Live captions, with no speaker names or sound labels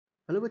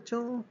Hello बच्चों,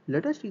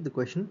 let us read the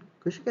question.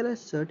 Question कह रहा है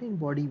certain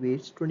body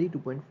weighs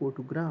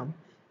 22.42 gram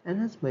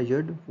and has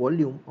measured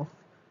volume of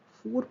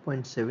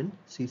 4.7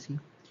 cc.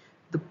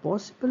 The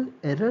possible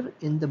error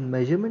in the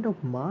measurement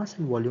of mass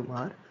and volume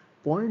are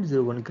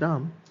 0.01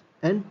 gram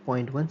and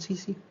 0.1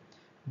 cc.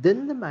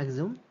 Then the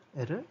maximum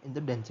error in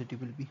the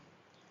density will be.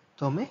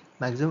 तो हमें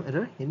maximum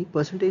error यानी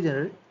percentage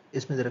error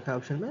इसमें दे रखा है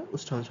option में,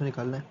 उस terms में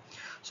निकालना है.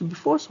 So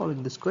before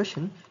solving this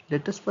question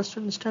let us first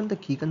understand the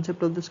key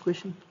concept of this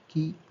question.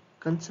 की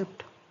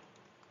concept.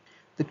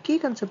 The key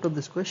concept of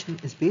this question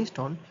is based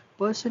on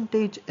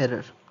percentage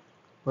error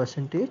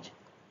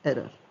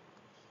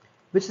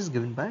which is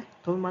given by.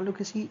 तो मान लो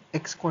किसी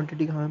x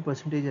quantity का हमें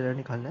percentage error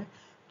निकालना है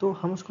तो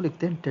हम उसको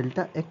लिखते हैं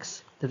delta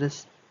x, that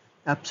is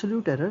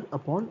absolute error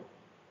upon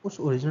उस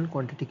ओरिजिनल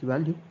क्वांटिटी की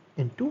value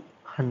into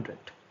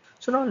 100.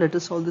 So now let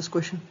us solve this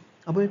question.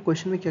 अब हमें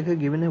क्वेश्चन में क्या क्या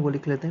गिवन है वो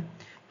लिख लेते हैं.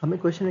 हमें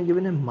क्वेश्चन में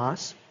गिवन है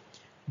मास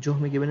जो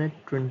हमें गिवन है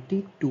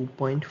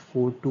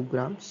 22.42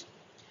 ग्राम्स.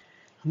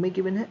 हमें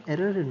गिवन है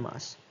एरर इन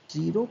मास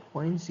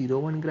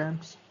 0.01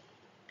 ग्राम्स.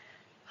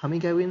 हमें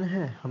क्या गिवन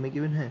है, हमें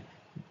गिवन है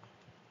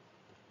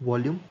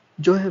वॉल्यूम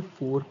जो है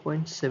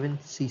 4.7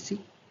 सीसी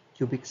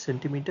क्यूबिक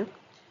सेंटीमीटर,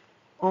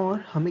 और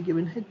हमें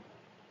गिवन है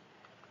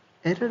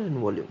एरर इन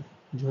वॉल्यूम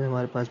जो है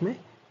हमारे पास में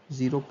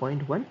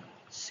 0.1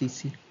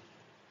 सीसी.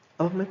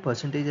 अब हमें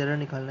परसेंटेज एरर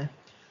निकालना है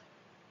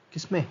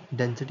किसमें,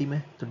 डेंसिटी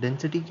में. तो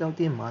डेंसिटी क्या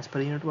होती है, मास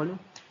पर यूनिट वॉल्यूम.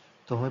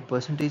 तो हमें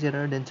परसेंटेज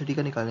एरर डेंसिटी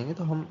का निकालेंगे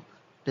तो हम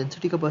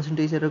डेंसिटी का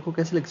परसेंटेज एरर को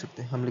कैसे लिख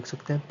सकते हैं, हम लिख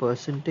सकते हैं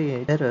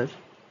percentage error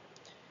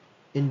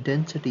in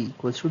density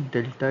equals to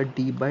delta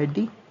d by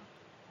d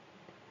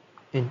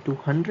into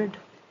 100.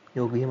 ये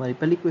हो गई हमारी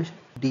पहली इक्वेशन.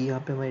 d यहाँ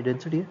पे हमारी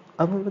डेंसिटी है.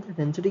 अब हमें पता है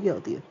डेंसिटी क्या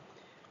होती है,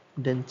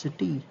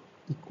 density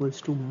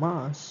equals to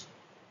mass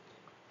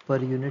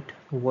per unit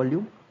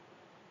volume.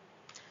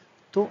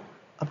 तो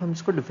अब हम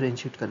इसको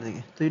डिफरेंशिएट कर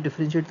देंगे, तो ये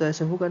डिफरेंशिएट तो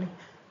ऐसे होगा नहीं,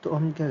 तो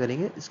हम क्या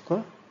करेंगे,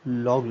 इसका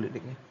लॉग ले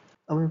लेंगे.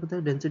 अब हमें पता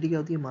है डेंसिटी क्या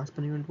होती है, मास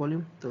पर यूनिट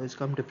वॉल्यूम, तो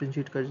इसका हम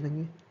डिफरेंशिएट कर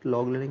देंगे,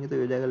 लॉग ले लेंगे, तो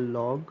ये हो जाएगा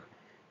log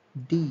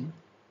d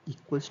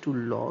equals to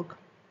log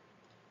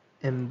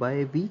m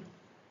bye v.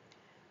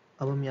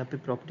 अब हम यहाँ पे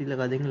प्रॉपर्टी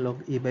लगा देंगे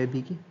लॉग ए बाई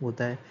बी की,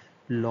 होता है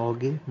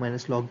लॉग ए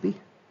माइनस लॉग बी.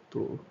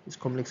 तो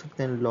इसको हम लिख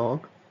सकते हैं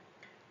log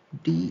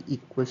D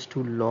equals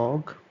to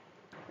log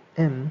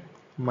M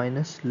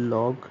minus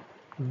log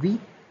we.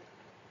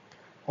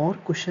 और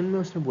क्वेश्चन में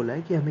उसने बोला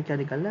है कि हमें क्या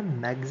निकालना है,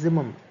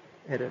 maximum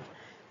error,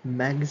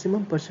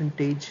 maximum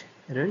percentage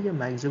error या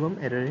मैक्सिमम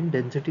एरर इन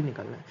डेंसिटी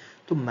निकालना है.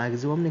 तो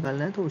मैक्सिमम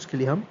निकालना है तो उसके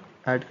लिए हम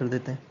ऐड कर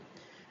देते हैं,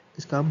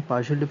 इसका हम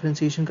पार्शियल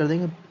डिफरेंशिएशन कर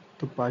देंगे.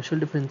 तो पार्शियल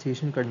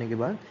डिफरेंशिएशन करने के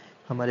बाद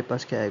हमारे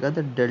पास क्या आएगा, the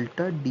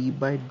delta D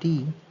by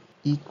D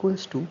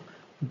equals to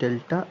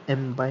delta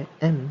M by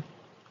M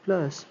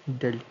plus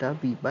delta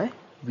we by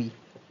we.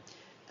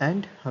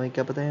 And हमें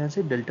क्या पता है, यहाँ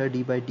से डेल्टा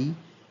डी बाई डी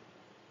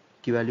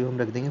की वैल्यू हम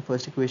रख देंगे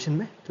फर्स्ट इक्वेशन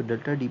में. तो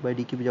डेल्टा डी बाई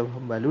डी की जब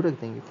हम वैल्यू रख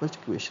देंगे फर्स्ट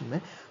इक्वेशन में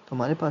तो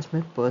हमारे पास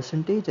में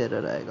परसेंटेज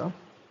एरर आएगा,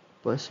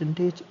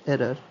 परसेंटेज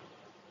एरर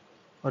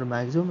और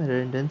maximum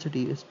error in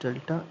density is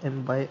delta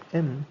M by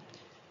M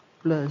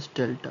plus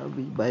delta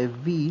we by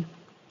we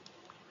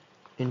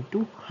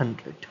into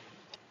 100.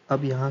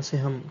 अब यहाँ से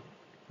हम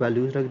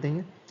वैल्यूज रख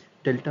देंगे.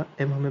 डेल्टा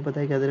एम हमें पता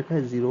है क्या दे रखा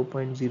है,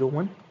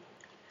 0.01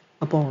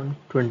 अपॉन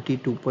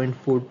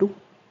 22.42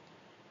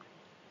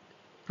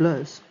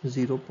 प्लस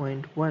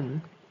 0.1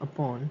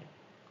 अपॉन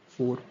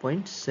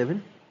 4.7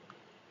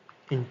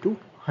 इंटू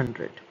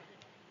 100.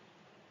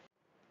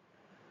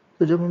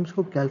 तो जब हम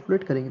इसको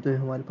कैलकुलेट करेंगे तो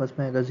हमारे पास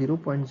में आएगा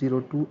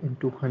 0.02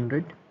 into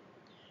 100.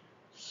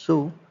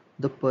 So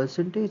the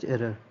percentage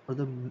error or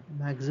the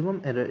maximum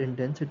error in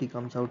density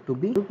comes out to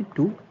be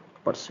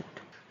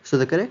 2%. So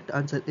the correct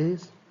answer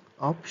is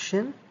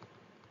option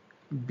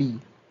B.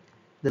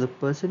 The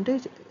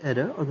percentage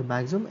error or the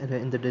maximum error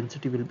in the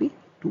density will be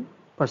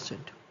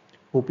 2%.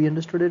 Hope you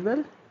understood it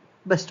well.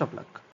 Best of luck.